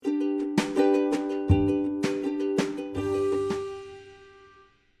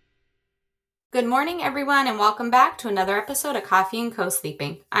Good morning, everyone, and welcome back to another episode of Coffee and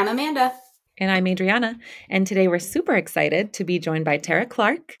Co-Sleeping. I'm Amanda. And I'm Adriana. And today we're super excited to be joined by Tara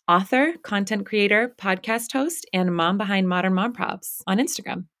Clark, author, content creator, podcast host, and mom behind Modern Mom Probs on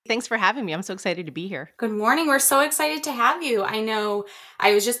Instagram. Thanks for having me. I'm so excited to be here. Good morning. We're so excited to have you. I know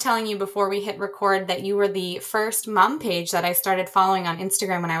I was just telling you before we hit record that you were the first mom page that I started following on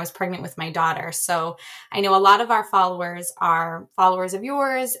Instagram when I was pregnant with my daughter. So I know a lot of our followers are followers of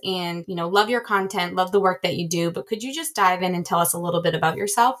yours and, love your content, love the work that you do. But could you just dive in and tell us a little bit about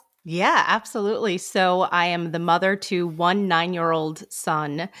yourself? Yeah, absolutely. So I am the mother to one 9-year-old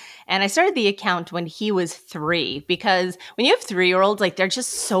son. And I started the account when he was 3, because when you have 3-year-olds, there's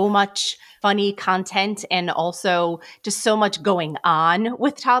just so much funny content and also just so much going on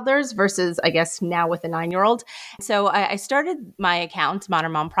with toddlers versus, I guess, now with a 9-year-old. So I started my account,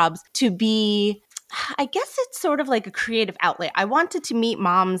 Modern Mom Probs, to be, I guess it's sort of like a creative outlet. I wanted to meet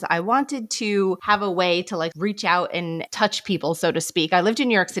moms. I wanted to have a way to reach out and touch people, so to speak. I lived in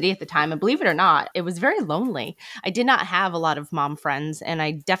New York City at the time, and believe it or not, it was very lonely. I did not have a lot of mom friends, and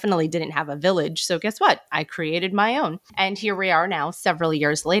I definitely didn't have a village. So guess what? I created my own. And here we are now, several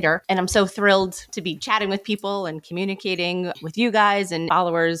years later. And I'm so thrilled to be chatting with people and communicating with you guys and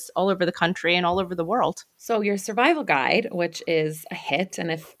followers all over the country and all over the world. So your survival guide, which is a hit, and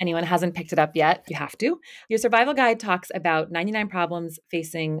if anyone hasn't picked it up yet, you have to. Your survival guide talks about 99 problems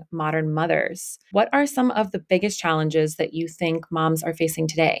facing modern mothers. What are some of the biggest challenges that you think moms are facing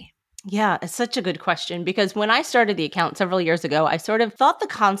today? Yeah, it's such a good question, because when I started the account several years ago, I sort of thought the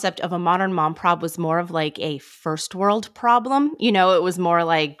concept of a modern mom prob was more of like a first world problem. It was more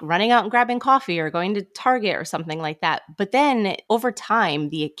like running out and grabbing coffee or going to Target or something like that. But then over time,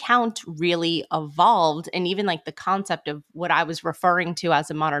 the account really evolved, and even the concept of what I was referring to as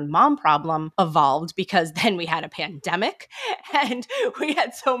a modern mom problem evolved, because then we had a pandemic and we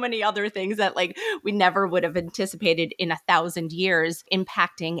had so many other things that we never would have anticipated in 1,000 years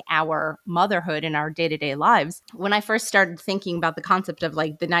impacting our motherhood and our day-to-day lives. When I first started thinking about the concept of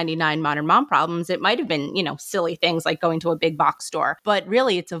the 99 modern mom problems, it might have been, silly things like going to a big box store, but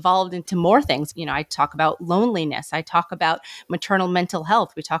really it's evolved into more things. I talk about loneliness. I talk about maternal mental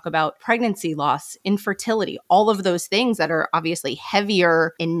health. We talk about pregnancy loss, infertility, all of those things that are obviously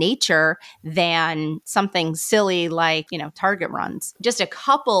heavier in nature than something silly like, Target runs. Just a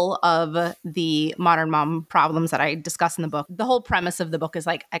couple of the modern mom problems that I discuss in the book. The whole premise of the book is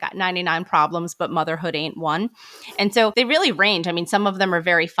I got 99 problems, but motherhood ain't one. And so they really range. I mean, some of them are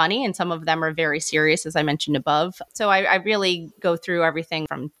very funny and some of them are very serious, as I mentioned above. So I really go through everything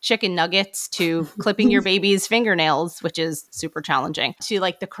from chicken nuggets to clipping your baby's fingernails, which is super challenging, to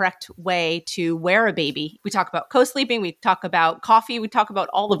the correct way to wear a baby. We talk about co-sleeping, we talk about coffee, we talk about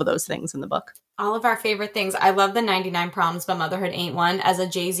all of those things in the book. All of our favorite things. I love the 99 problems, but motherhood ain't one. As a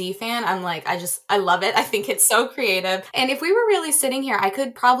Jay-Z fan, I love it. I think it's so creative. And if we were really sitting here, I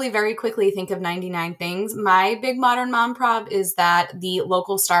could probably very quickly think of 99 things. My big modern mom prob is that the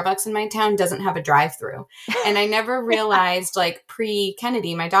local Starbucks in my town doesn't have a drive-through. And I never realized,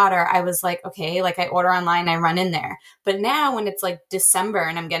 pre-Kennedy, my daughter, I was okay, I order online, I run in there. But now when it's December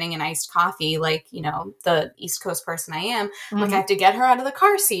and I'm getting an iced coffee, the East Coast person I am, I have to get her out of the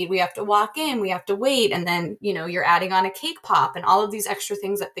car seat. We have to walk in. We have to wait. And then, you're adding on a cake pop and all of these extra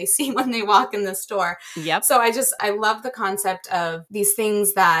things that they see when they walk in the store. Yep. So I love the concept of these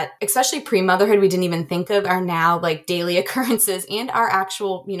things that, especially pre-motherhood, we didn't even think of, are now daily occurrences and are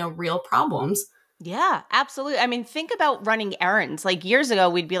actual, real problems. Yeah, absolutely. I mean, think about running errands. Years ago,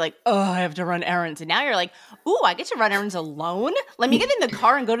 we'd be oh, I have to run errands. And now you're ooh, I get to run errands alone? Let me get in the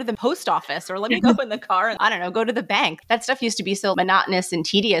car and go to the post office, or let me go in the car and, I don't know, go to the bank. That stuff used to be so monotonous and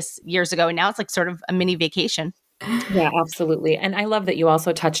tedious years ago. And now it's sort of a mini vacation. Yeah, absolutely. And I love that you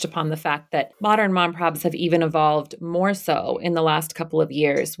also touched upon the fact that modern mom probs have even evolved more so in the last couple of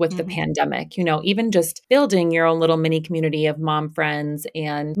years with the pandemic. Even just building your own little mini community of mom friends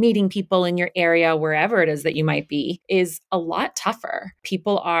and meeting people in your area, wherever it is that you might be, is a lot tougher.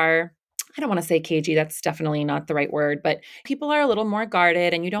 People are, I don't want to say cagey, that's definitely not the right word, but people are a little more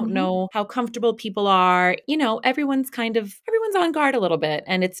guarded and you don't know how comfortable people are. Everyone's on guard a little bit,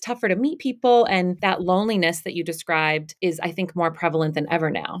 and it's tougher to meet people. And that loneliness that you described is, I think, more prevalent than ever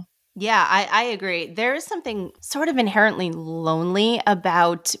now. Yeah, I agree. There is something sort of inherently lonely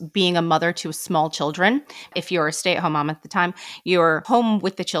about being a mother to small children. If you're a stay-at-home mom at the time, you're home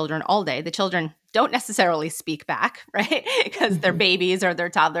with the children all day. The children don't necessarily speak back, right? Because they're babies or they're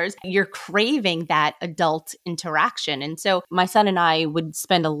toddlers. You're craving that adult interaction. And so my son and I would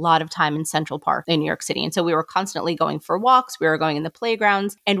spend a lot of time in Central Park in New York City. And so we were constantly going for walks. We were going in the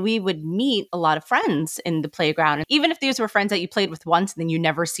playgrounds and we would meet a lot of friends in the playground. And even if these were friends that you played with once, then you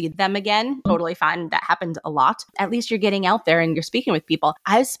never see them again. Totally fine. That happened a lot. At least you're getting out there and you're speaking with people.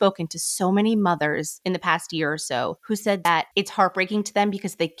 I've spoken to so many mothers in the past year or so who said that it's heartbreaking to them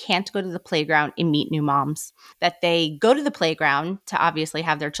because they can't go to the playground and meet new moms, that they go to the playground to obviously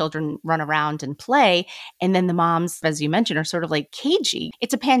have their children run around and play. And then the moms, as you mentioned, are sort of like cagey.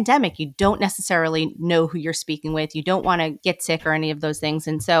 It's a pandemic. You don't necessarily know who you're speaking with. You don't want to get sick or any of those things.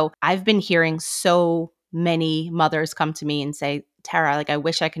 And so I've been hearing so many mothers come to me and say, Tara, like, I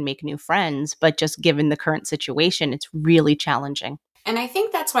wish I could make new friends, but just given the current situation, it's really challenging. And I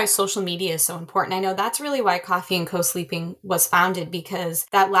think that's why social media is so important. I know that's really why Coffee and Co-Sleeping was founded, because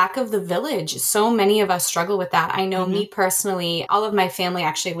that lack of the village, so many of us struggle with that. I know me personally, all of my family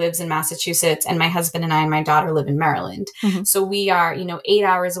actually lives in Massachusetts, and my husband and I and my daughter live in Maryland. So we are, 8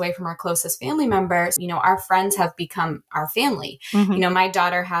 hours away from our closest family members. Our friends have become our family. My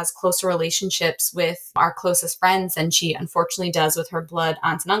daughter has closer relationships with our closest friends than she unfortunately does with her blood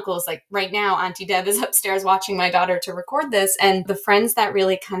aunts and uncles. Like right now, Auntie Deb is upstairs watching my daughter to record this, and the friends that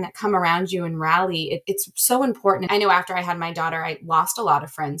really kind of come around you and rally, it's so important. I know after I had my daughter, I lost a lot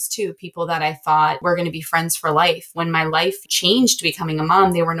of friends too, people that I thought were going to be friends for life. When my life changed to becoming a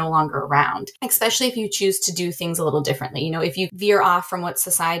mom, they were no longer around, especially if you choose to do things a little differently. If you veer off from what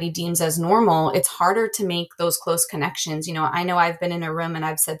society deems as normal, it's harder to make those close connections. I know I've been in a room and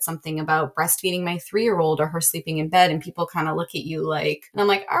I've said something about breastfeeding my 3-year-old or her sleeping in bed, and people kind of look at you like, and I'm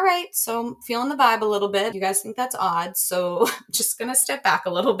like, all right, so I'm feeling the vibe a little bit. You guys think that's odd, so I'm just going to step back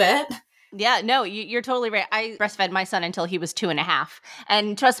a little bit. Yeah, no, you're totally right. I breastfed my son until he was 2.5.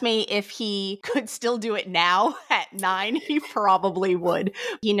 And trust me, if he could still do it now at 9, he probably would.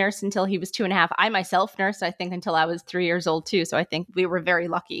 He nursed until he was 2.5. I myself nursed, I think, until I was 3 years old too. So I think we were very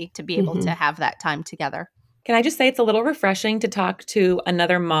lucky to be able to have that time together. Can I just say it's a little refreshing to talk to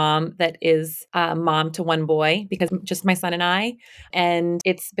another mom that is a mom to one boy, because just my son and I, and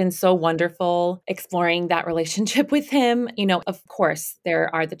it's been so wonderful exploring that relationship with him. Of course, there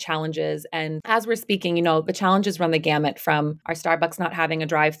are the challenges. And as we're speaking, the challenges run the gamut from our Starbucks not having a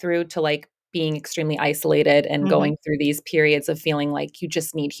drive-through to like being extremely isolated and going through these periods of feeling like you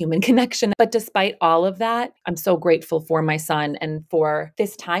just need human connection. But despite all of that, I'm so grateful for my son and for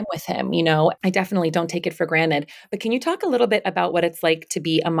this time with him. I definitely don't take it for granted. But can you talk a little bit about what it's like to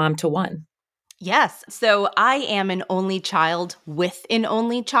be a mom to one? Yes. So I am an only child with an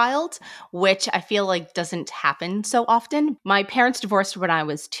only child, which I feel like doesn't happen so often. My parents divorced when I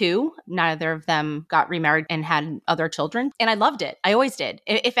was 2. Neither of them got remarried and had other children. And I loved it. I always did.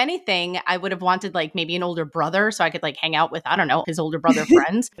 If anything, I would have wanted like maybe an older brother so I could like hang out with, I don't know, his older brother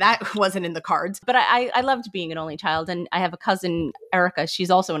friends. That wasn't in the cards. But I loved being an only child. And I have a cousin, Erica.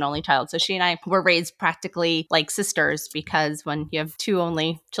 She's also an only child. So she and I were raised practically like sisters, because when you have 2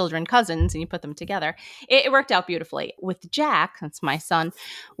 only children cousins and you put them together, it worked out beautifully. With Jack, that's my son,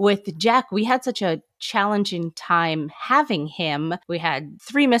 with Jack, we had such a challenging time having him. We had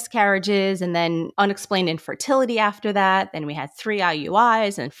 3 miscarriages and then unexplained infertility after that. Then we had 3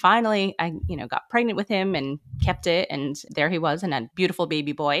 IUIs. And finally, I got pregnant with him and kept it. And there he was, and a beautiful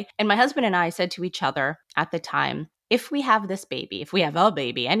baby boy. And my husband and I said to each other at the time, if we have this baby, if we have a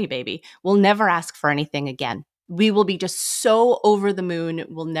baby, any baby, we'll never ask for anything again. We will be just so over the moon.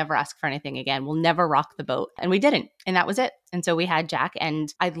 We'll never ask for anything again. We'll never rock the boat. And we didn't. And that was it. And so we had Jack,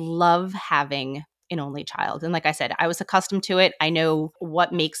 and I love having an only child. And like I said, I was accustomed to it. I know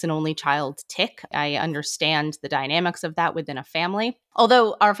what makes an only child tick. I understand the dynamics of that within a family.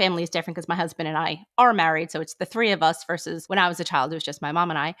 Although our family is different because my husband and I are married. So it's the 3 of us versus when I was a child, it was just my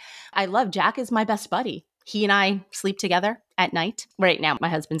mom and I. I love Jack is my best buddy. He and I sleep together at night. Right now, my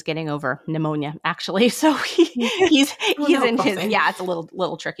husband's getting over pneumonia, actually. So he's in his, it's a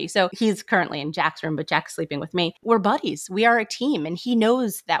little tricky. So he's currently in Jack's room, but Jack's sleeping with me. We're buddies. We are a team. And he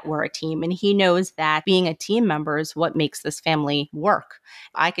knows that we're a team. And he knows that being a team member is what makes this family work.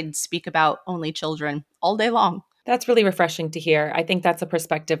 I could speak about only children all day long. That's really refreshing to hear. I think that's a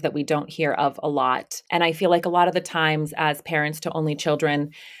perspective that we don't hear of a lot. And I feel like a lot of the times as parents to only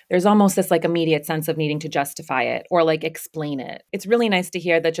children, there's almost this like immediate sense of needing to justify it or like explain it. It's really nice to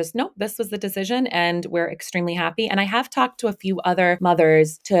hear that just, nope, this was the decision and we're extremely happy. And I have talked to a few other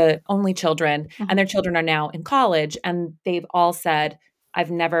mothers to only children, and their children are now in college, and they've all said,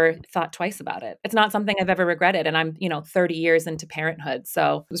 I've never thought twice about it. It's not something I've ever regretted. And I'm, 30 years into parenthood.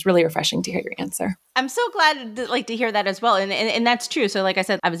 So it was really refreshing to hear your answer. I'm so glad to hear that as well. And that's true. So like I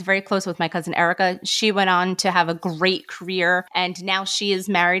said, I was very close with my cousin Erica. She went on to have a great career and now she is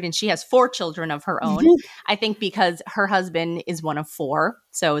married and she has 4 children of her own. I think because her husband is one of 4.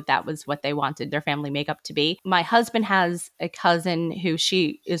 So that was what they wanted their family makeup to be. My husband has a cousin who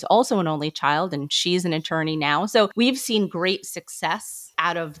she is also an only child and she's an attorney now. So we've seen great success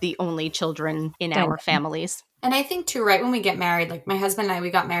out of the only children in our families. And I think too, right when we get married, like my husband and I,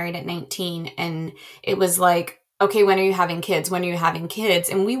 we got married at 19 and it was like, okay, when are you having kids? When are you having kids?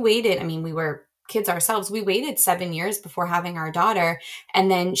 And we waited. I mean, we were kids ourselves. We waited 7 years before having our daughter. And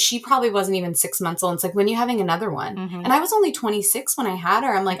then she probably wasn't even 6 months old. It's like, when are you having another one? And I was only 26 when I had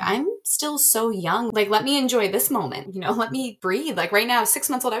her. I'm like, I'm still so young. Like, let me enjoy this moment, let me breathe. Like right now, 6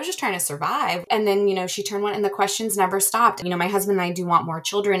 months old, I was just trying to survive. And then, she turned 1 and the questions never stopped. My husband and I do want more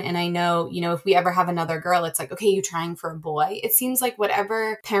children. And I know, if we ever have another girl, it's like, okay, you trying for a boy? It seems like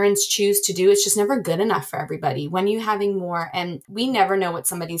whatever parents choose to do, it's just never good enough for everybody. When you having more, and we never know what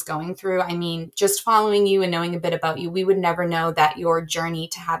somebody's going through. I mean, just following you and knowing a bit about you, we would never know that your journey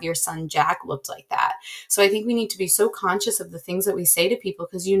to have your son Jack looked like that. So I think we need to be so conscious of the things that we say to people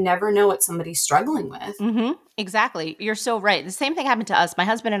because you never know what somebody's struggling with. Exactly. You're so right. The same thing happened to us. My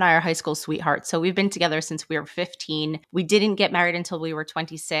husband and I are high school sweethearts. So we've been together since we were 15. We didn't get married until we were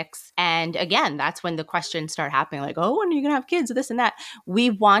 26. And again, that's when the questions start happening like, oh, when are you going to have kids? This and that.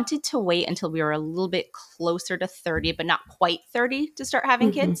 We wanted to wait until we were a little bit closer to 30, but not quite 30 to start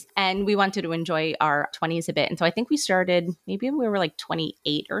having kids. And we wanted to enjoy our 20s a bit. And so I think we started maybe when we were like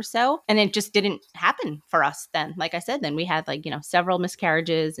 28 or so. And it just didn't happen for us then. Like I said, then we had several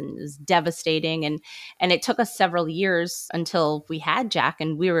miscarriages and it was devastating. And it took us several years until we had Jack,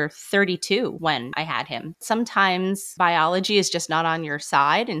 and we were 32 when I had him. Sometimes biology is just not on your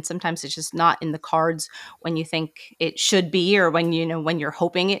side, and sometimes it's just not in the cards when you think it should be or when when you're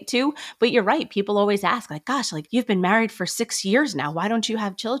hoping it to. But you're right. People always ask like, gosh, like you've been married for 6 years now. Why don't you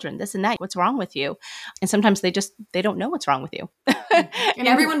have children? This and that. What's wrong with you? And sometimes they don't know what's wrong with you. And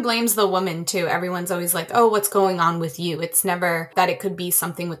everyone blames the woman too. Everyone's always like, oh, what's going on with you? It's never that it could be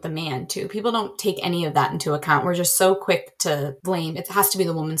something with the man too. People don't take any of that into account. We're just so quick to blame. It has to be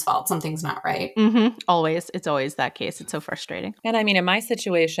the woman's fault. Something's not right. Always. It's always that case. It's so frustrating. And I mean, in my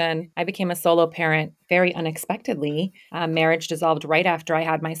situation, I became a solo parent very unexpectedly. Marriage dissolved right after I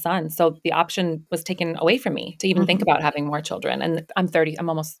had my son. So the option was taken away from me to even think about having more children. And I'm 30. I'm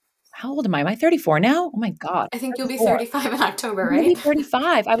almost, how old am I? Am I 34 now? Oh my God. I think 34. You'll be 35 in October, right? Maybe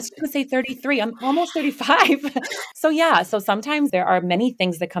 35. I was going to say 33. I'm almost 35. So sometimes there are many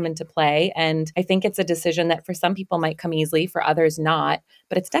things that come into play. And I think it's a decision that for some people might come easily, for others not.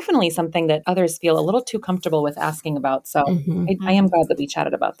 But it's definitely something that others feel a little too comfortable with asking about. So I am glad that we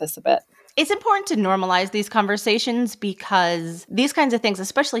chatted about this a bit. It's important to normalize these conversations because these kinds of things,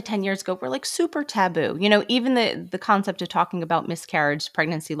 especially 10 years ago, were like super taboo. Even the concept of talking about miscarriage,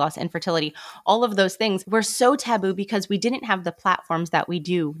 pregnancy loss, infertility, all of those things were so taboo because we didn't have the platforms that we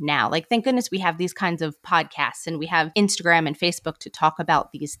do now. Like, thank goodness we have these kinds of podcasts and we have Instagram and Facebook to talk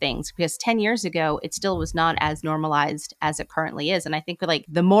about these things because 10 years ago, it still was not as normalized as it currently is. And I think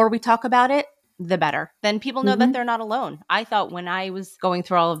the more we talk about it, the better. Then people know that they're not alone. I thought when I was going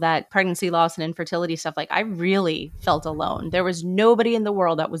through all of that pregnancy loss and infertility stuff, I really felt alone. There was nobody in the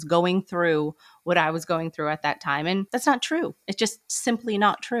world that was going through what I was going through at that time. And that's not true. It's just simply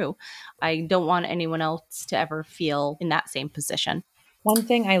not true. I don't want anyone else to ever feel in that same position. One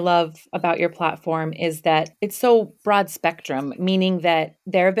thing I love about your platform is that it's so broad spectrum, meaning that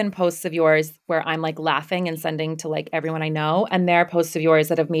there have been posts of yours where I'm laughing and sending to everyone I know. And there are posts of yours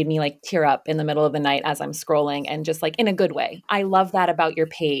that have made me tear up in the middle of the night as I'm scrolling and just in a good way. I love that about your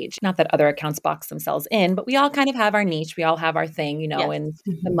page. Not that other accounts box themselves in, but we all kind of have our niche. We all have our thing, in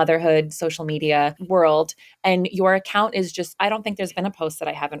the motherhood, social media world. And your account is just, I don't think there's been a post that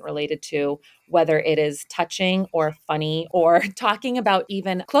I haven't related to, whether it is touching or funny or talking about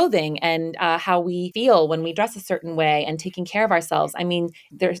even clothing and how we feel when we dress a certain way and taking care of ourselves. I mean,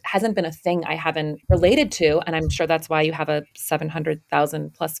 there hasn't been a thing I haven't related to. And I'm sure that's why you have a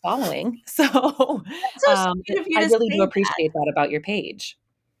 700,000 plus following. So, I really do appreciate that about your page.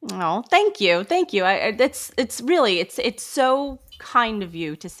 Oh, thank you. Thank you. It's so kind of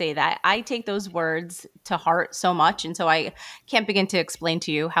you to say that. I take those words to heart so much. And so I can't begin to explain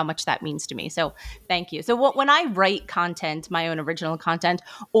to you how much that means to me. So thank you. So when I write content, my own original content,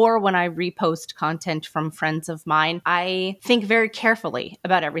 or when I repost content from friends of mine, I think very carefully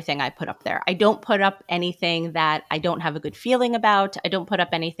about everything I put up there. I don't put up anything that I don't have a good feeling about. I don't put up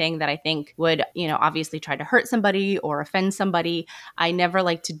anything that I think would, obviously try to hurt somebody or offend somebody. I never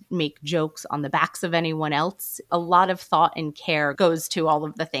like to make jokes on the backs of anyone else. A lot of thought and care goes to all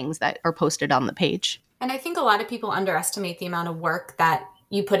of the things that are posted on the page. And I think a lot of people underestimate the amount of work that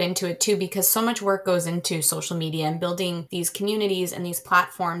you put into it too, because so much work goes into social media and building these communities and these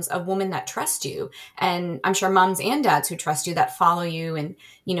platforms of women that trust you. And I'm sure moms and dads who trust you, that follow you and,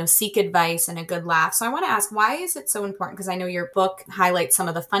 seek advice and a good laugh. So I want to ask, why is it so important? Because I know your book highlights some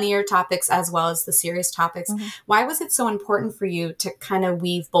of the funnier topics as well as the serious topics. Mm-hmm. Why was it so important for you to kind of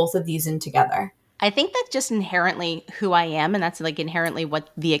weave both of these in together? I think that's just inherently who I am. And that's like inherently what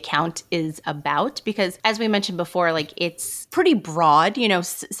the account is about. Because as we mentioned before, like it's pretty broad.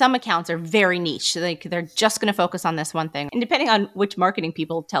 Some accounts are very niche. Like they're just going to focus on this one thing. And depending on which marketing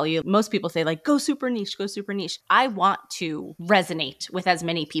people tell you, most people say like, go super niche, go super niche. I want to resonate with as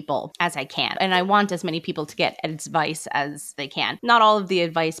many people as I can. And I want as many people to get advice as they can. Not all of the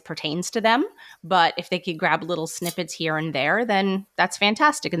advice pertains to them, but if they could grab little snippets here and there, then that's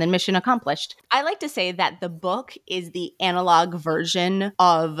fantastic. And then mission accomplished. I like to say that the book is the analog version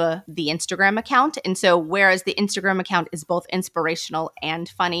of the Instagram account. And so whereas the Instagram account is both inspirational and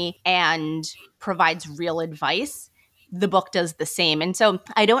funny and provides real advice, the book does the same. And so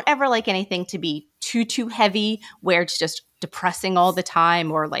I don't ever like anything to be too heavy where it's just depressing all the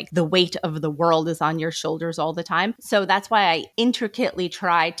time or like the weight of the world is on your shoulders all the time. So that's why I intricately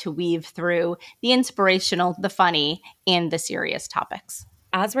try to weave through the inspirational, the funny, and the serious topics.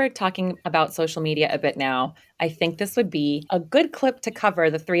 As we're talking about social media a bit now, I think this would be a good clip to cover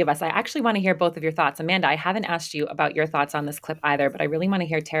the three of us. I actually want to hear both of your thoughts. Amanda, I haven't asked you about your thoughts on this clip either, but I really want to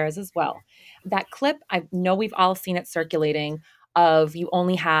hear Tara's as well. That clip, I know we've all seen it circulating, of you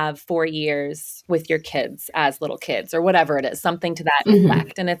only have 4 years with your kids as little kids or whatever it is, something to that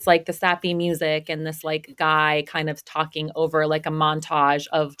effect. And it's like the sappy music and this like guy kind of talking over like a montage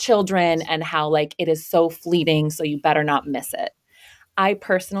of children and how like it is so fleeting, so you better not miss it. I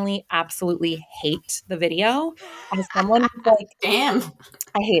personally absolutely hate the video. As someone with like, damn,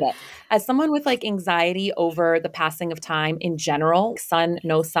 I hate it. As someone with like anxiety over the passing of time in general, son,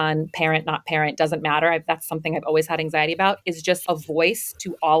 no son, parent, not parent, doesn't matter. That's something I've always had anxiety about, is just a voice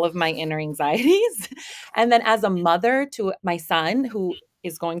to all of my inner anxieties. And then as a mother to my son, who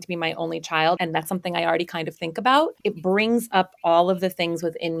is going to be my only child, and that's something I already kind of think about, it brings up all of the things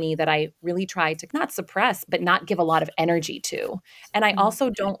within me that I really try to not suppress, but not give a lot of energy to. And I also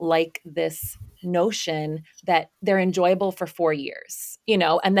don't like this notion that they're enjoyable for 4 years,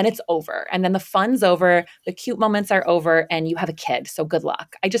 and then it's over. And then the fun's over, the cute moments are over, and you have a kid. So good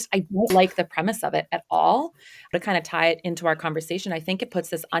luck. I don't like the premise of it at all. To kind of tie it into our conversation, I think it puts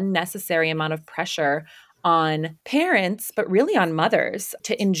this unnecessary amount of pressure on parents, but really on mothers,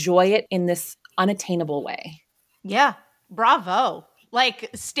 to enjoy it in this unattainable way. Yeah. Bravo. Like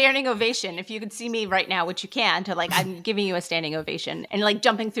standing ovation. If you could see me right now, which you can, to like, I'm giving you a standing ovation and like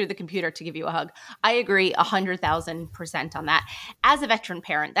jumping through the computer to give you a hug. I agree 100,000% on that. As a veteran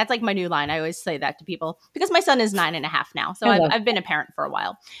parent, that's like my new line. I always say that to people because my son is 9.5 now. So I've been a parent for a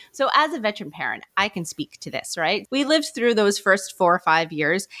while. So as a veteran parent, I can speak to this, right? We lived through those first 4 or 5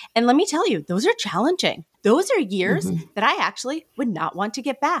 years. And let me tell you, those are challenging. Those are years that I actually would not want to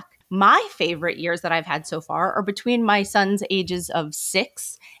get back. My favorite years that I've had so far are between my son's ages of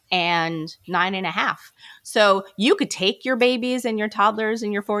 6 and 9.5. So you could take your babies and your toddlers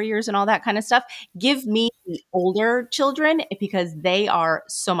and your 4 years and all that kind of stuff. Give me the older children because they are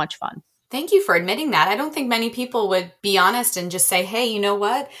so much fun. Thank you for admitting that. I don't think many people would be honest and just say, hey, you know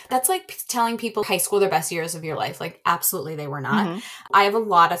what? That's like telling people high school, their best years of your life. Like, absolutely, they were not. I have a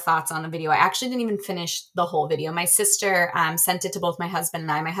lot of thoughts on the video. I actually didn't even finish the whole video. My sister sent it to both my husband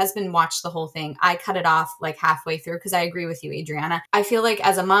and I. My husband watched the whole thing. I cut it off like halfway through because I agree with you, Adriana. I feel like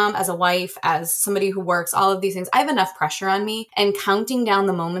as a mom, as a wife, as somebody who works, all of these things, I have enough pressure on me. And counting down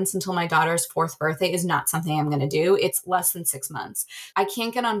the moments until my daughter's 4th birthday is not something I'm going to do. It's less than 6 months. I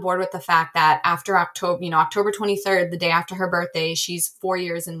can't get on board with the fact fact that after October, October 23rd, the day after her birthday, she's 4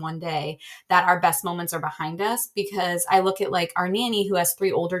 years in one day, that our best moments are behind us. Because I look at like our nanny who has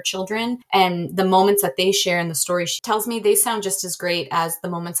 3 older children, and the moments that they share and the stories she tells me, they sound just as great as the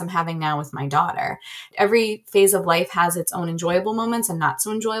moments I'm having now with my daughter. Every phase of life has its own enjoyable moments and not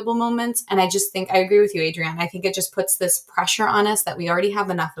so enjoyable moments. And I just think I agree with you, Adrienne. I think it just puts this pressure on us that we already have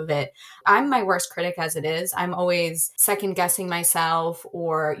enough of it. I'm my worst critic as it is. I'm always second guessing myself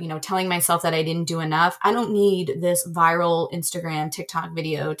or, telling myself that I didn't do enough. I don't need this viral Instagram, TikTok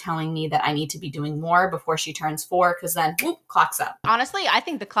video telling me that I need to be doing more before she turns 4, because then whoop, clock's up. Honestly, I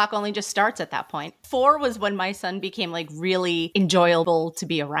think the clock only just starts at that point. 4 was when my son became like really enjoyable to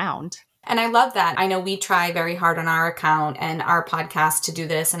be around. And I love that. I know we try very hard on our account and our podcast to do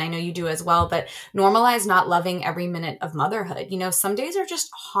this, and I know you do as well, but normalize not loving every minute of motherhood. Some days are just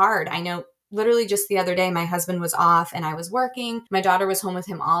hard. I know literally just the other day, my husband was off and I was working. My daughter was home with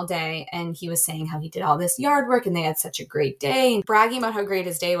him all day, and he was saying how he did all this yard work and they had such a great day and bragging about how great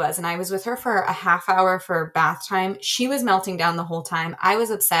his day was. And I was with her for a half hour for bath time. She was melting down the whole time. I was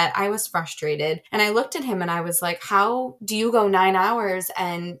upset. I was frustrated. And I looked at him and I was like, how do you go 9 hours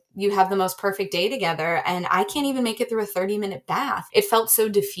and you have the most perfect day together, and I can't even make it through a 30-minute bath? It felt so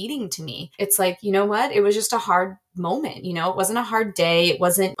defeating to me. It's like, you know what? It was just a hard moment. It wasn't a hard day. It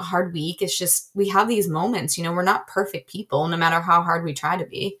wasn't a hard week. It's just, we have these moments, we're not perfect people, no matter how hard we try to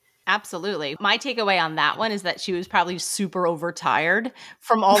be. Absolutely. My takeaway on that one is that she was probably super overtired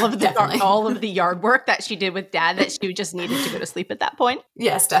from all of the yard work that she did with Dad, that she just needed to go to sleep at that point.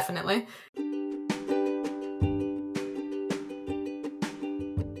 Yes, definitely.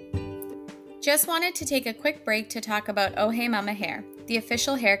 Just wanted to take a quick break to talk about Oh Hey Mama Hair, the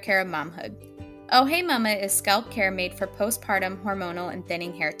official hair care of momhood. Oh Hey Mama is scalp care made for postpartum, hormonal, and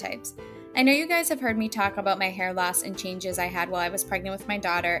thinning hair types. I know you guys have heard me talk about my hair loss and changes I had while I was pregnant with my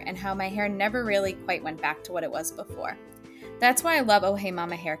daughter, and how my hair never really quite went back to what it was before. That's why I love Oh Hey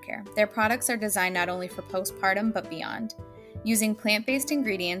Mama Hair Care. Their products are designed not only for postpartum, but beyond. Using plant-based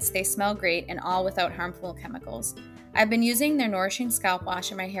ingredients, they smell great and all without harmful chemicals. I've been using their nourishing scalp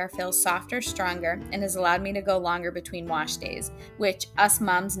wash and my hair feels softer, stronger, and has allowed me to go longer between wash days, which us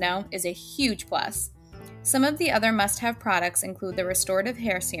moms know is a huge plus. Some of the other must-have products include the Restorative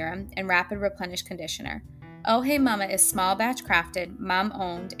Hair Serum and Rapid Replenish Conditioner. Oh Hey Mama is small batch crafted,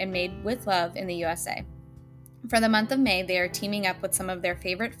 mom-owned, and made with love in the USA. For the month of May, they are teaming up with some of their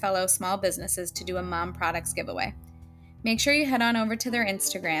favorite fellow small businesses to do a mom products giveaway. Make sure you head on over to their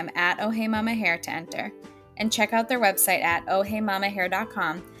Instagram at Oh Hey Mama Hair to enter, and check out their website at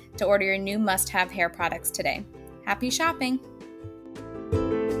ohheymamahair.com to order your new must-have hair products today. Happy shopping!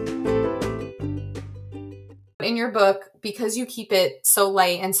 In your book, because you keep it so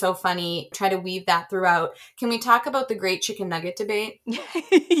light and so funny, try to weave that throughout. Can we talk about the great chicken nugget debate?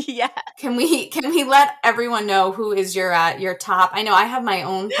 Yeah. Can we let everyone know who is your top? I know I have my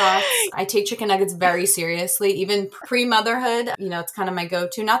own thoughts. I take chicken nuggets very seriously, even pre-motherhood. It's kind of my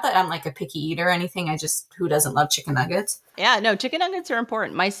go-to. Not that I'm like a picky eater or anything. Who doesn't love chicken nuggets? Yeah, no, chicken nuggets are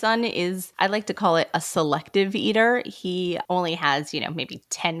important. My son is, I like to call it a selective eater. He only has, maybe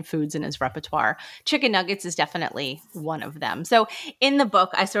 10 foods in his repertoire. Chicken nuggets is definitely one of them. So in the book,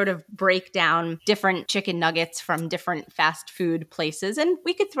 I sort of break down different chicken nuggets from different fast food places. And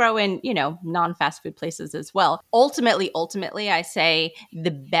we could throw in, non-fast food places as well. Ultimately, I say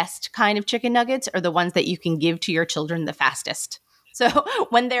the best kind of chicken nuggets are the ones that you can give to your children the fastest. So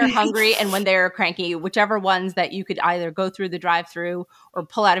when they're hungry and when they're cranky, whichever ones that you could either go through the drive-through or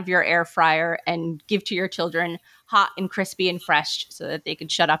pull out of your air fryer and give to your children hot and crispy and fresh so that they can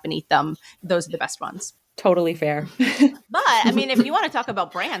shut up and eat them, those are the best ones. Totally fair. But I mean, if you want to talk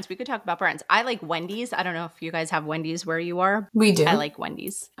about brands, we could talk about brands. I like Wendy's. I don't know if you guys have Wendy's where you are. We do. I like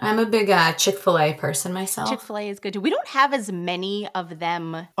Wendy's. I'm a big Chick-fil-A person myself. Chick-fil-A is good too. We don't have as many of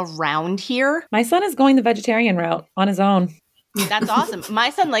them around here. My son is going the vegetarian route on his own. That's awesome. My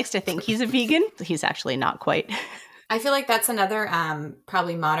son likes to think he's a vegan. He's actually not quite. I feel like that's another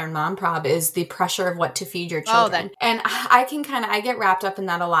probably modern mom prob is the pressure of what to feed your children. And I get wrapped up in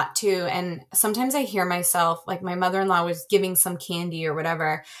that a lot too. And sometimes I hear myself, like my mother-in-law was giving some candy or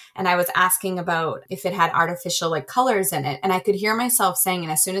whatever, and I was asking about if it had artificial like colors in it. And I could hear myself saying,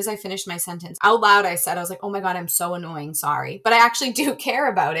 and as soon as I finished my sentence out loud, I was like, oh my God, I'm so annoying. Sorry. But I actually do care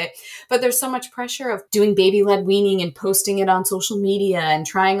about it. But there's so much pressure of doing baby-led weaning and posting it on social media and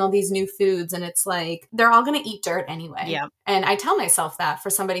trying all these new foods. And it's like, they're all going to eat dirt anyway. Yeah. And I tell myself that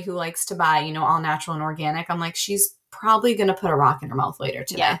for somebody who likes to buy, all natural and organic, I'm like, she's probably going to put a rock in her mouth later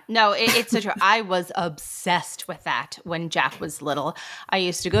today. Yeah. No, it's so true. I was obsessed with that when Jack was little. I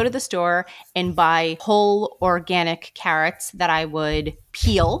used to go to the store and buy whole organic carrots that I would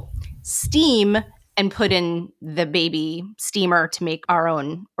peel steam and put in the baby steamer to make our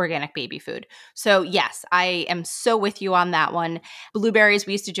own organic baby food. So yes, I am so with you on that one. Blueberries,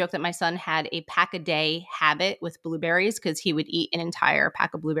 we used to joke that my son had a pack a day habit with blueberries because he would eat an entire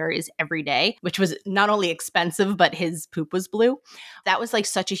pack of blueberries every day, which was not only expensive, but his poop was blue. That was like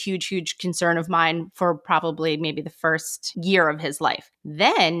such a huge, huge concern of mine for probably maybe the first year of his life.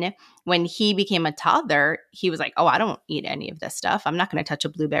 Then when he became a toddler, he was like, oh, I don't eat any of this stuff. I'm not going to touch a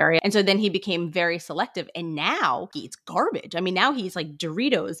blueberry. And so then he became very selective. And now he eats garbage. I mean, now he's like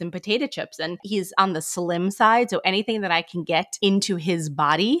Doritos and potato chips, and he's on the slim side. So anything that I can get into his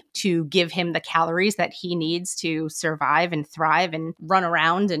body to give him the calories that he needs to survive and thrive and run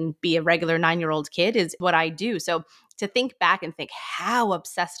around and be a regular 9-year-old kid is what I do. So to think back and think how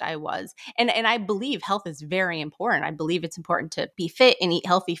obsessed I was. And I believe health is very important. I believe it's important to be fit and eat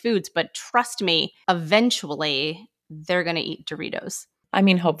healthy foods, but trust me, eventually they're going to eat Doritos. I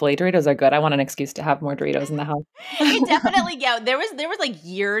mean, hopefully Doritos are good. I want an excuse to have more Doritos in the house. It definitely, yeah. There was like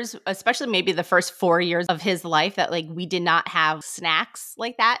years, especially maybe the first 4 years of his life that like we did not have snacks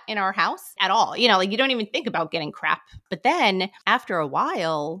like that in our house at all. You know, like you don't even think about getting crap. But then after a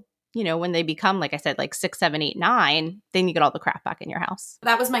while, you know, when they become, like I said, like 6, 7, 8, 9, then you get all the crap back in your house.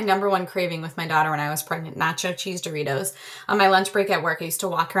 That was my number one craving with my daughter when I was pregnant, nacho cheese Doritos. On my lunch break at work, I used to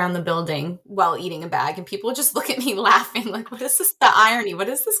walk around the building while eating a bag, and people would just look at me laughing, like, what is this, the irony? What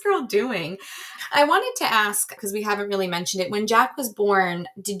is this girl doing? I wanted to ask, because we haven't really mentioned it, when Jack was born,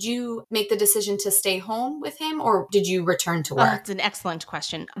 did you make the decision to stay home with him, or did you return to work? That's an excellent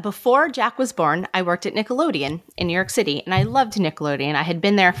question. Before Jack was born, I worked at Nickelodeon in New York City, and I loved Nickelodeon. I had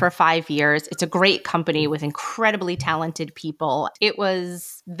been there for 5 years. It's a great company with incredibly talented people. It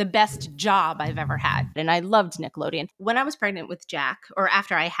was the best job I've ever had, and I loved Nickelodeon. When I was pregnant with Jack, or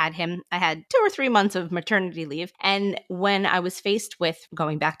after I had him, I had 2 or 3 months of maternity leave. And when I was faced with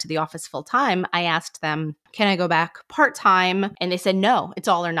going back to the office full time, I asked them, can I go back part-time? And they said, no, it's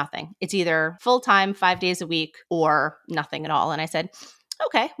all or nothing. It's either full-time, 5 days a week, or nothing at all. And I said,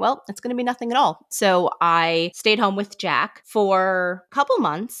 okay, well, it's going to be nothing at all. So I stayed home with Jack for a couple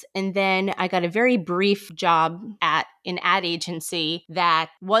months, and then I got a very brief job at an ad agency that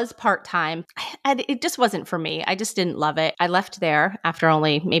was part-time. And it just wasn't for me. I just didn't love it. I left there after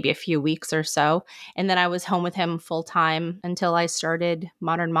only maybe a few weeks or so. And then I was home with him full-time until I started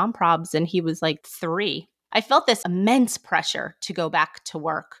Modern Mom Probs, and he was like 3. I felt this immense pressure to go back to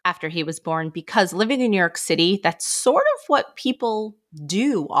work after he was born because living in New York City, that's sort of what people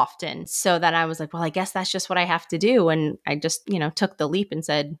do often. So then I was like, well, I guess that's just what I have to do. And I just, took the leap and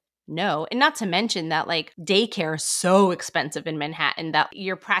said, no. And not to mention that like daycare is so expensive in Manhattan that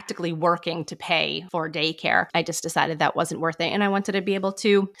you're practically working to pay for daycare. I just decided that wasn't worth it. And I wanted to be able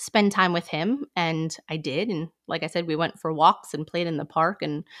to spend time with him. And I did. And like I said, we went for walks and played in the park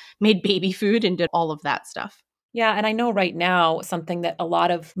and made baby food and did all of that stuff. Yeah. And I know right now something that a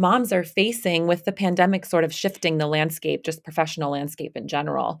lot of moms are facing with the pandemic sort of shifting the landscape, just professional landscape in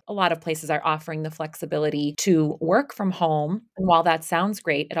general. A lot of places are offering the flexibility to work from home. And while that sounds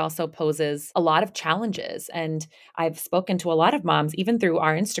great, it also poses a lot of challenges. And I've spoken to a lot of moms, even through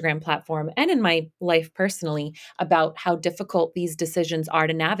our Instagram platform and in my life personally, about how difficult these decisions are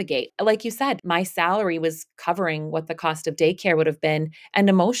to navigate. Like you said, my salary was covering what the cost of daycare would have been. And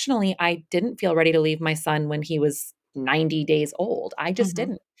emotionally, I didn't feel ready to leave my son when he was 90 days old. I just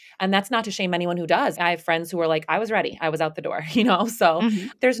didn't. And that's not to shame anyone who does. I have friends who are like, I was ready. I was out the door, so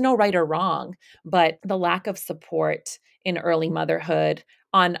there's no right or wrong, but the lack of support in early motherhood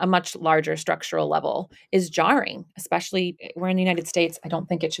on a much larger structural level is jarring, especially we're in the United States. I don't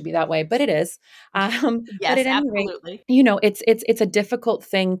think it should be that way, but it is. Yes, but at any absolutely. Rate, it's a difficult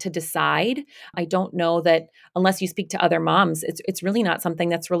thing to decide. I don't know that unless you speak to other moms, it's really not something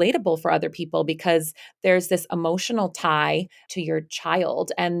that's relatable for other people because there's this emotional tie to your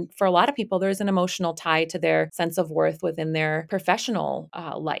child. And for a lot of people, there's an emotional tie to their sense of worth within their professional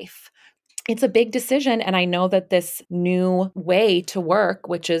life. It's a big decision. And I know that this new way to work,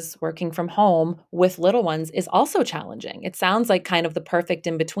 which is working from home with little ones, is also challenging. It sounds like kind of the perfect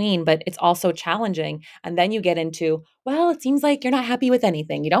in between, but it's also challenging. And then you get into, well, it seems like you're not happy with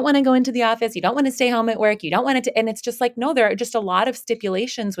anything. You don't want to go into the office. You don't want to stay home at work. You don't want it to. And it's just like, no, there are just a lot of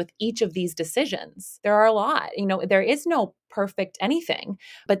stipulations with each of these decisions. There are a lot, there is no perfect anything,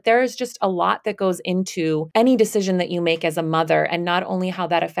 but there's just a lot that goes into any decision that you make as a mother, and not only how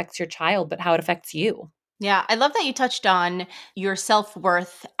that affects your child, but how it affects you. Yeah, I love that you touched on your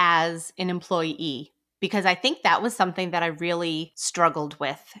self-worth as an employee. because I think that was something that I really struggled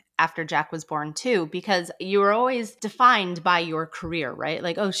with after Jack was born too, because you were always defined by your career, right?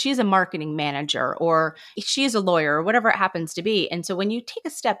 Like, oh, she's a marketing manager or she's a lawyer or whatever it happens to be. And so when you take a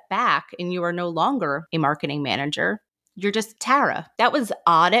step back and you are no longer a marketing manager, you're just Tara. That was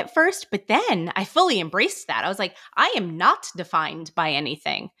odd at first, but then I fully embraced that. I was like, I am not defined by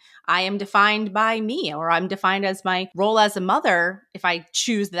anything. I am defined by me, or I'm defined as my role as a mother if I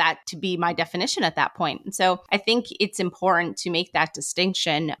choose that to be my definition at that point. And so I think it's important to make that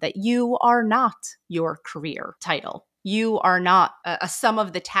distinction that you are not your career title. You are not a sum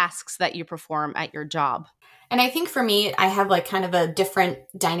of the tasks that you perform at your job. And I think for me, I have like kind of a different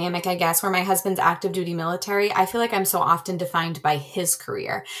dynamic, I guess, where my husband's active duty military. I feel like I'm so often defined by his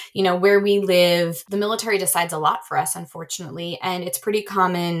career. You know, where we live, the military decides a lot for us, unfortunately. And it's pretty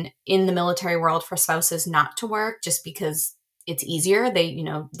common in the military world for spouses not to work just because it's easier.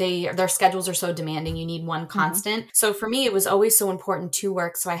 Their schedules are so demanding. You need one constant. So for me, it was always so important to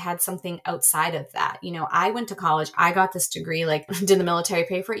work. So I had something outside of that. You know, I went to college, I got this degree, like, did the military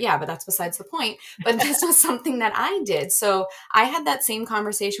pay for it? Yeah, but that's besides the point. But this was something that I did. So I had that same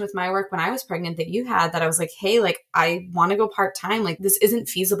conversation with my work when I was pregnant that you had, that I was like, hey, like, I want to go part-time. Like, this isn't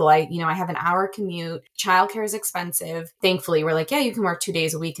feasible. I have an hour commute. Childcare is expensive. Thankfully, we're like, yeah, you can work 2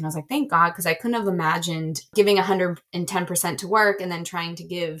 days a week. And I was like, thank God, because I couldn't have imagined giving 110% to work and then trying to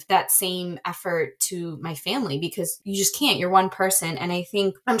give that same effort to my family, because you just can't. You're one person. And I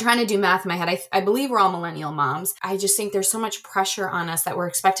think I'm trying to do math in my head. I believe we're all millennial moms. I just think there's so much pressure on us that we're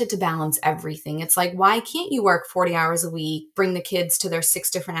expected to balance everything. It's like, why can't you work 40 hours a week, bring the kids to their 6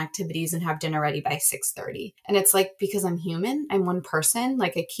 different activities and have dinner ready by 6:30? And it's like, because I'm human, I'm one person.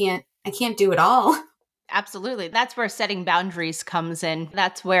 Like, I can't do it all. Absolutely. That's where setting boundaries comes in.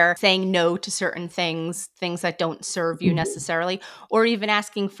 That's where saying no to certain things that don't serve you necessarily, or even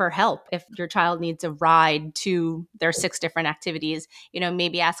asking for help. If your child needs a ride to their 6 different activities,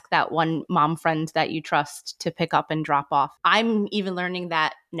 maybe ask that one mom friend that you trust to pick up and drop off. I'm even learning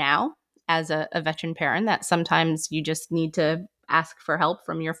that now as a veteran parent, that sometimes you just need to ask for help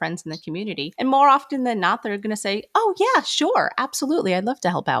from your friends in the community. And more often than not, they're going to say, oh yeah, sure, absolutely, I'd love to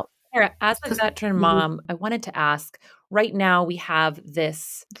help out. Sarah, as a veteran mom, I wanted to ask, right now we have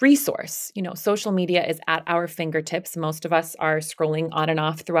this resource. Social media is at our fingertips. Most of us are scrolling on and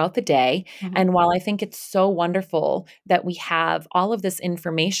off throughout the day. And while I think it's so wonderful that we have all of this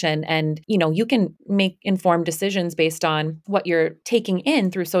information and, you can make informed decisions based on what you're taking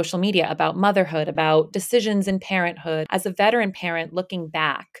in through social media about motherhood, about decisions in parenthood. As a veteran parent looking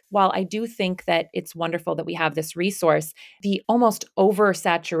back, while I do think that it's wonderful that we have this resource, the almost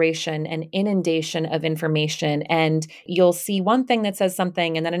oversaturation and inundation of information, and you'll see one thing that says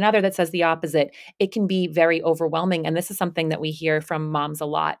something and then another that says the opposite. It can be very overwhelming. And this is something that we hear from moms a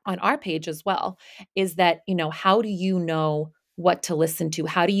lot on our page as well, is that, how do you know what to listen to?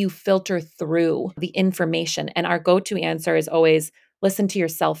 How do you filter through the information? And our go-to answer is always, listen to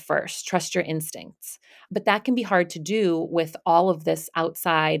yourself first, trust your instincts. But that can be hard to do with all of this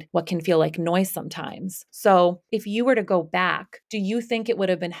outside, what can feel like noise sometimes. So if you were to go back, do you think it would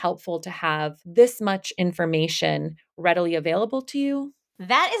have been helpful to have this much information readily available to you?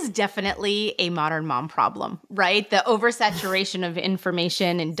 That is definitely a modern mom problem, right? The oversaturation of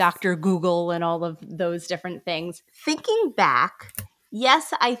information and Dr. Google and all of those different things. Thinking back,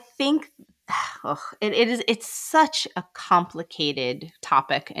 yes, I think it's such a complicated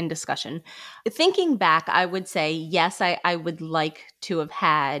topic and discussion. Thinking back, I would say, yes, I would like to have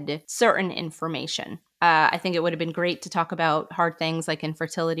had certain information. I think it would have been great to talk about hard things like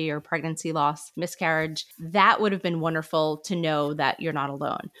infertility or pregnancy loss, miscarriage. That would have been wonderful to know that you're not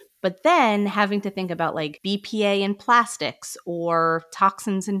alone. But then having to think about like BPA in plastics or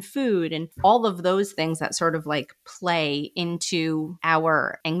toxins in food and all of those things that sort of like play into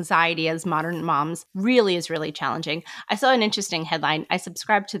our anxiety as modern moms really is really challenging. I saw an interesting headline. I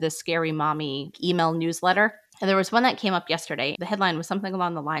subscribed to the Scary Mommy email newsletter. And there was one that came up yesterday. The headline was something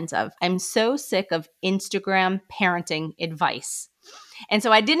along the lines of, I'm so sick of Instagram parenting advice. And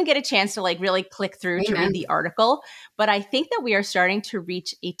so I didn't get a chance to like really click through to read the article, but I think that we are starting to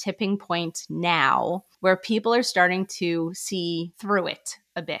reach a tipping point now where people are starting to see through it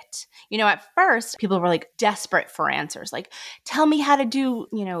a bit. At first people were like desperate for answers, like, tell me how to do,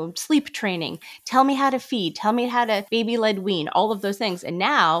 sleep training, tell me how to feed, tell me how to baby-led wean, all of those things. And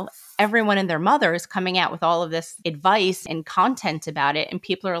now everyone and their mother is coming out with all of this advice and content about it. And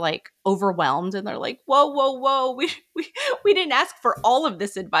people are like, overwhelmed and they're like, whoa, we didn't ask for all of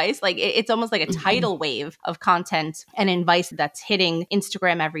this advice. Like it's almost like a tidal wave of content and advice that's hitting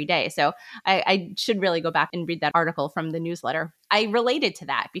Instagram every day. So I should really go back and read that article from the newsletter. I related to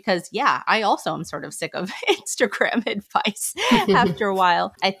that because, yeah, I also am sort of sick of Instagram advice after a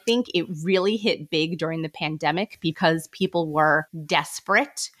while. I think it really hit big during the pandemic because people were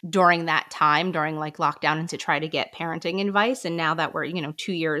desperate during that time, during like lockdown, and to try to get parenting advice. And now that we're,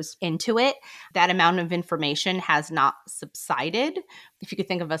 2 years into it, that amount of information has not subsided. If you could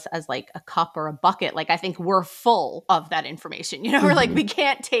think of us as like a cup or a bucket, like I think we're full of that information. We're like, we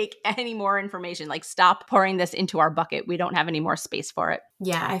can't take any more information. Like, stop pouring this into our bucket. We don't have any more space for it.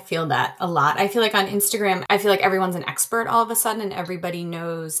 Yeah, I feel that a lot. I feel like on Instagram, I feel like everyone's an expert all of a sudden and everybody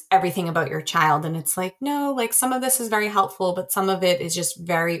knows everything about your child. And it's like, no, like some of this is very helpful, but some of it is just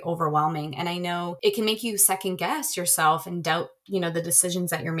very overwhelming. And I know it can make you second guess yourself and doubt, the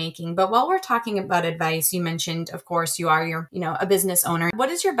decisions that you're making. But while we're talking about advice, you mentioned, of course, you are a business owner. What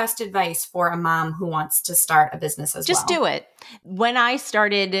is your best advice for a mom who wants to start a business as well? Just do it. When I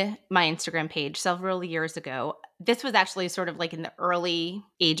started my Instagram page several years ago, this was actually sort of like in the early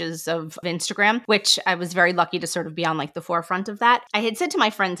ages of Instagram, which I was very lucky to sort of be on like the forefront of that. I had said to my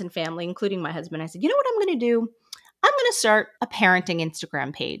friends and family, including my husband, I said, you know what I'm going to do? I'm going to start a parenting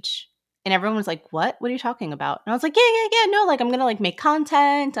Instagram page. And everyone was like, what? What are you talking about? And I was like, yeah. No, like I'm going to like make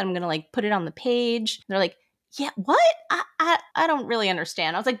content. I'm going to like put it on the page. And they're like, yeah, what? I don't really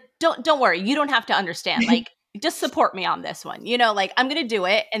understand. I was like, don't worry. You don't have to understand. Like, just support me on this one. Like I'm going to do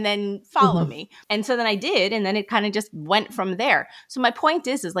it and then follow me. And so then I did. And then it kind of just went from there. So my point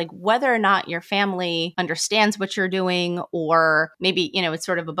is like whether or not your family understands what you're doing, or maybe, it's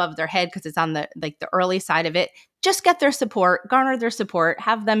sort of above their head because it's on the early side of it, just get their support, garner their support,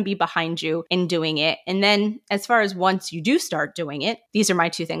 have them be behind you in doing it. And then as far as once you do start doing it, these are my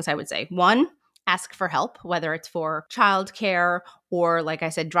two things I would say. One, ask for help, whether it's for childcare or, like I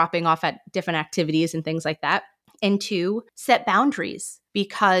said, dropping off at different activities and things like that. And two, set boundaries,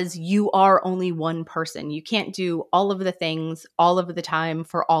 because you are only one person. You can't do all of the things all of the time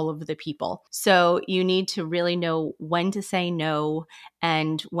for all of the people. So you need to really know when to say no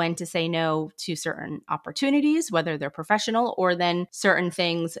and when to say no to certain opportunities, whether they're professional or then certain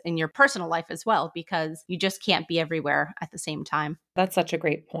things in your personal life as well, because you just can't be everywhere at the same time. That's such a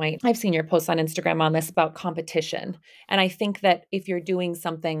great point. I've seen your posts on Instagram on this about competition. And I think that if you're doing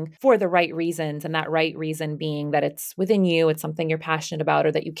something for the right reasons, and that right reason being that it's within you, it's something you're passionate about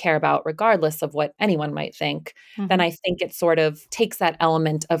or that you care about, regardless of what anyone might think, then I think it sort of takes that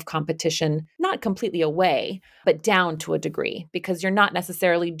element of competition, not completely away, but down to a degree, because you're not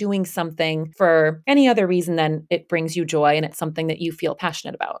necessarily doing something for any other reason than it brings you joy and it's something that you feel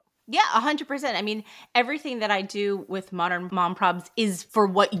passionate about. Yeah, 100%. I mean, everything that I do with Modern Mom Probs is for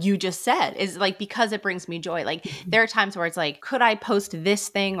what you just said, is like because it brings me joy. Like there are times where it's like, could I post this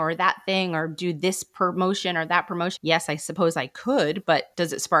thing or that thing or do this promotion or that promotion? Yes, I suppose I could, but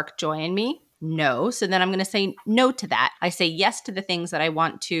does it spark joy in me? No. So then I'm going to say no to that. I say yes to the things that I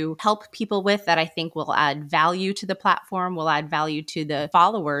want to help people with that I think will add value to the platform, will add value to the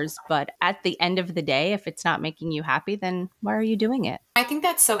followers. But at the end of the day, if it's not making you happy, then why are you doing it? I think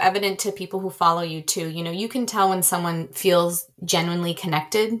that's so evident to people who follow you too. You can tell when someone feels genuinely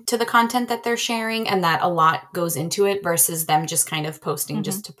connected to the content that they're sharing and that a lot goes into it versus them just kind of posting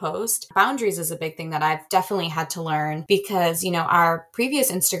just to post. Boundaries is a big thing that I've definitely had to learn because, our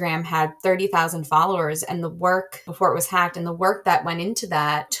previous Instagram had 30,000 followers and the work before it was hacked and the work that went into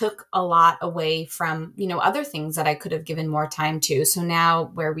that took a lot away from, other things that I could have given more time to. So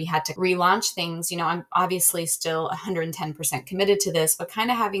now where we had to relaunch things, I'm obviously still 110% committed to this, but kind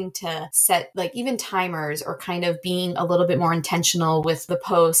of having to set like even timers or kind of being a little bit more intentional with the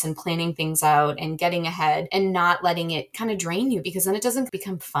posts and planning things out and getting ahead and not letting it kind of drain you, because then it doesn't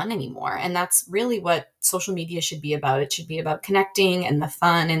become fun anymore. And that's really what social media should be about. It should be about connecting and the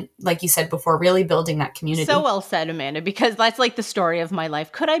fun. And like you said before, really building that community. So well said, Amanda, because that's like the story of my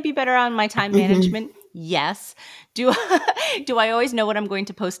life. Could I be better on my time management? Yes. Do I always know what I'm going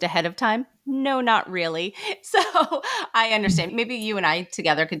to post ahead of time? No, not really. So I understand. Maybe you and I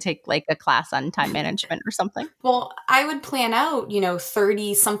together could take like a class on time management or something. Well, I would plan out,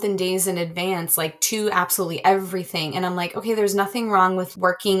 30 something days in advance, like to absolutely everything. And I'm like, okay, there's nothing wrong with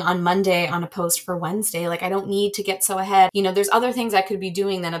working on Monday on a post for Wednesday. Like I don't need to get so ahead. There's other things I could be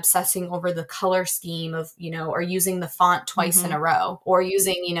doing than obsessing over the color scheme of, or using the font twice in a row or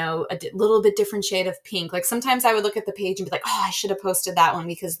using, a little bit different shade of pink. Like sometimes I would look at the page and be like, oh, I should have posted that one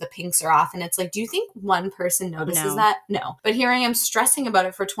because the pinks are off. And And it's like, do you think one person notices No. that? No. But here I am stressing about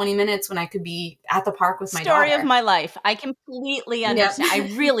it for 20 minutes when I could be at the park with my daughter. Story of my life. I completely understand.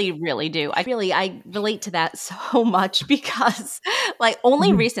 I really, really do. I relate to that so much because like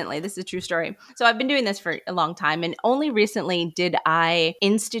only recently, this is a true story. So I've been doing this for a long time, and only recently did I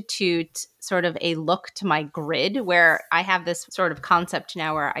institute sort of a look to my grid where I have this sort of concept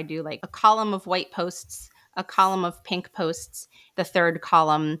now where I do like a column of white posts, a column of pink posts. The third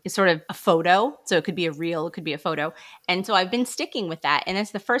column is sort of a photo. So it could be a reel, it could be a photo. And so I've been sticking with that. And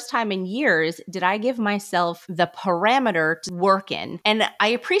it's the first time in years did I give myself the parameter to work in. And I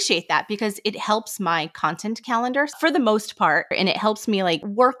appreciate that because it helps my content calendar for the most part. And it helps me like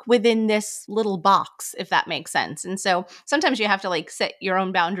work within this little box, if that makes sense. And so sometimes you have to like set your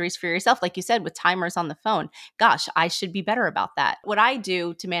own boundaries for yourself. Like you said, with timers on the phone, gosh, I should be better about that. What I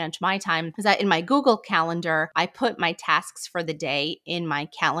do to manage my time is that in my Google Calendar, I put my tasks for the day in my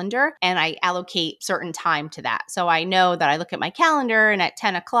calendar and I allocate certain time to that. So I know that I look at my calendar and at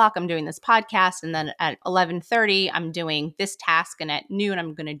 10 o'clock, I'm doing this podcast. And then at 11:30, I'm doing this task. And at noon,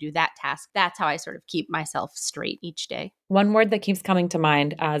 I'm going to do that task. That's how I sort of keep myself straight each day. One word that keeps coming to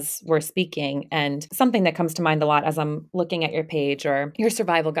mind as we're speaking, and something that comes to mind a lot as I'm looking at your page or your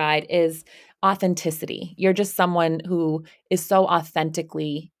survival guide, is authenticity. You're just someone who is so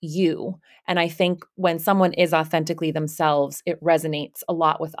authentically you. And I think when someone is authentically themselves, it resonates a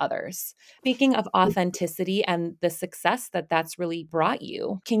lot with others. Speaking of authenticity and the success that that's really brought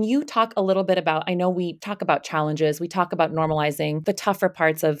you, can you talk a little bit about, I know we talk about challenges, we talk about normalizing the tougher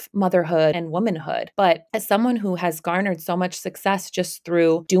parts of motherhood and womanhood, but as someone who has garnered so much success just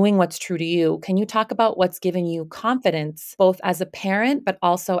through doing what's true to you, can you talk about what's given you confidence, both as a parent, but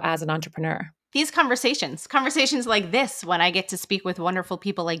also as an entrepreneur? These conversations like this, when I get to speak with wonderful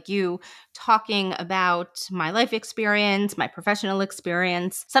people like you, talking about my life experience, my professional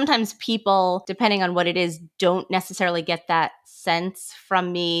experience. Sometimes people, depending on what it is, don't necessarily get that sense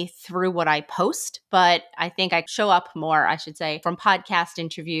from me through what I post, but I think I show up more, I should say, from podcast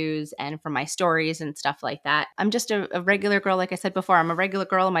interviews and from my stories and stuff like that. I'm just a regular girl, like I said before. I'm a regular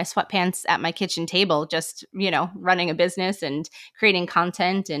girl in my sweatpants at my kitchen table, just, running a business and creating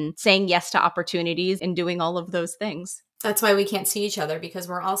content and saying yes to opportunities and doing all of those things. That's why we can't see each other, because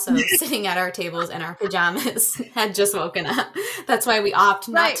we're also sitting at our tables in our pajamas, had just woken up. That's why we opt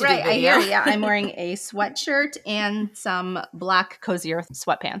not to do video. I hear you. I'm wearing a sweatshirt and some black Cozy Earth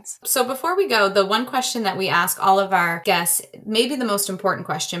sweatpants. So before we go, the one question that we ask all of our guests, maybe the most important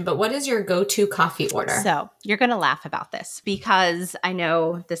question, but what is your go-to coffee order? So you're going to laugh about this because I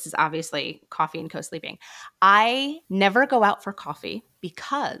know this is obviously coffee and co-sleeping. I never go out for coffee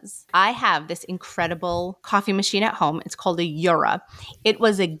because I have this incredible coffee machine at home. It's called a Jura. It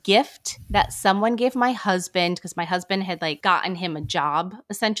was a gift that someone gave my husband because my husband had gotten him a job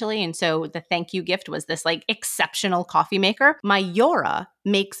essentially. And so the thank you gift was this exceptional coffee maker. My Jura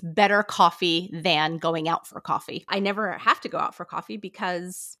makes better coffee than going out for coffee. I never have to go out for coffee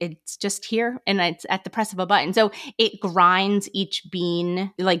because it's just here and it's at the press of a button. So it grinds each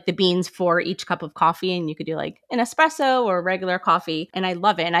bean, the beans for each cup of coffee. And you could do an espresso or regular coffee. And I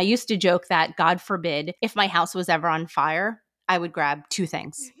love it. And I used to joke that, God forbid, if my house was ever on fire, I would grab two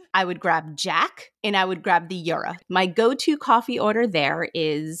things. I would grab Jack and I would grab the Jura. My go-to coffee order there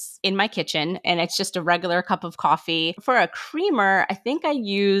is in my kitchen, and it's just a regular cup of coffee. For a creamer, I think I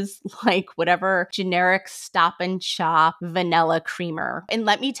use whatever generic Stop and Shop vanilla creamer. And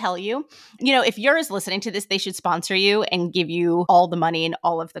let me tell you, if Jura's listening to this, they should sponsor you and give you all the money in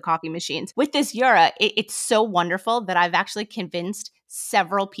all of the coffee machines. With this Jura, it's so wonderful that I've actually convinced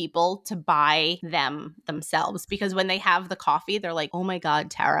several people to buy them themselves because when they have the coffee, they're like, oh my God,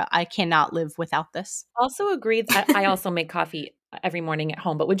 Tara, I cannot live without this. Also agreed that I also make coffee every morning at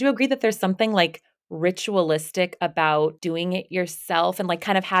home, but would you agree that there's something ritualistic about doing it yourself and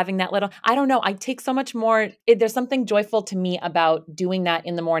kind of having that little, I don't know, I take so much more, there's something joyful to me about doing that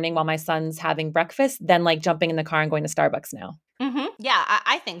in the morning while my son's having breakfast than jumping in the car and going to Starbucks now. Mm-hmm. Yeah,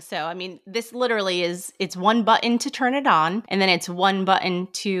 I think so. I mean, this literally it's one button to turn it on, and then it's one button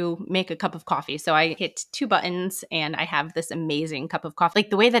to make a cup of coffee. So I hit two buttons, and I have this amazing cup of coffee.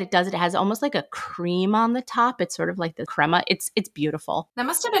 The way that it does it, it has almost a cream on the top. It's sort of like the crema. It's beautiful. That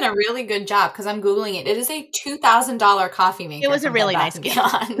must have been a really good job because I'm Googling it. It is a $2,000 coffee maker. It was a really nice gift.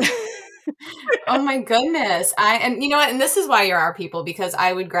 Oh my goodness. And you know what? And this is why you're our people, because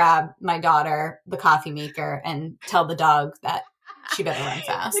I would grab my daughter the coffee maker and tell the dog that she better run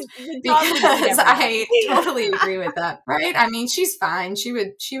fast. The dog would never Because run. I totally agree with that, right? I mean, she's fine. She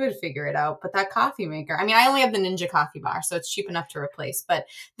would figure it out. But that coffee maker, I mean, I only have the Ninja coffee bar, so it's cheap enough to replace. But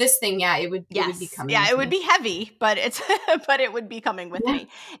this thing, yeah, it would be coming. Yeah, with it would me. be heavy, but it would be coming with me.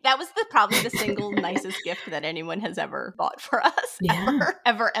 That was probably the single nicest gift that anyone has ever bought for us. Yeah.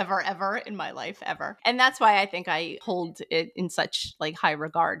 Ever in my life, ever. And that's why I think I hold it in such like high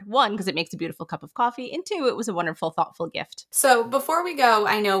regard. One, because it makes a beautiful cup of coffee, and two, it was a wonderful, thoughtful gift. So before we go,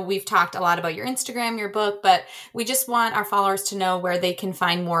 I know we've talked a lot about your Instagram, your book, but we just want our followers to know where they can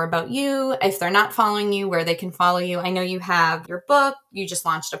find more about you. If they're not following you, where they can follow you. I know you have your book. You just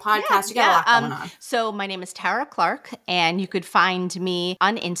launched a podcast. You got a lot going on. So my name is Tara Clark, and you could find me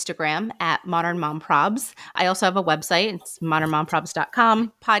on Instagram at Modern Mom Probs. I also have a website. It's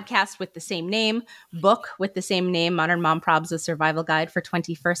modernmomprobs.com. Podcast with the same name. Book with the same name, Modern Mom Probs, a survival guide for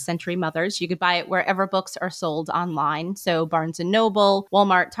 21st century mothers. You could buy it wherever books are sold online. So Barnes & Noble,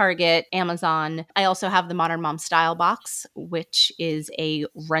 Walmart, Target, Amazon. I also have the Modern Mom Style Box, which is a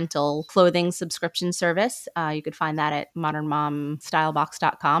rental clothing subscription service. You could find that at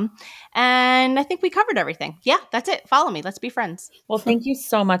modernmomstylebox.com. And I think we covered everything. Yeah, that's it. Follow me. Let's be friends. Well, thank you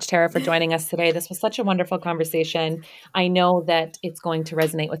so much, Tara, for joining us today. This was such a wonderful conversation. I know that it's going to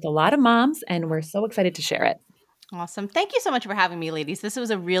resonate with a lot of moms, and we're so excited to share it. Awesome. Thank you so much for having me, ladies. This was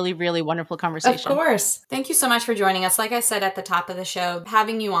a really, really wonderful conversation. Of course. Thank you so much for joining us. Like I said at the top of the show,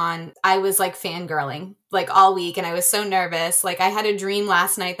 having you on, I was like fangirling like all week, and I was so nervous. Like I had a dream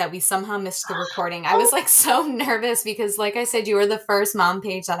last night that we somehow missed the recording. I was like so nervous because like I said, you were the first mom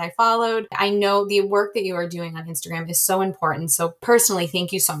page that I followed. I know the work that you are doing on Instagram is so important. So personally,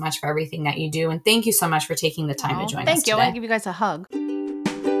 thank you so much for everything that you do. And thank you so much for taking the time to join us Thank you. today. I want to give you guys a hug.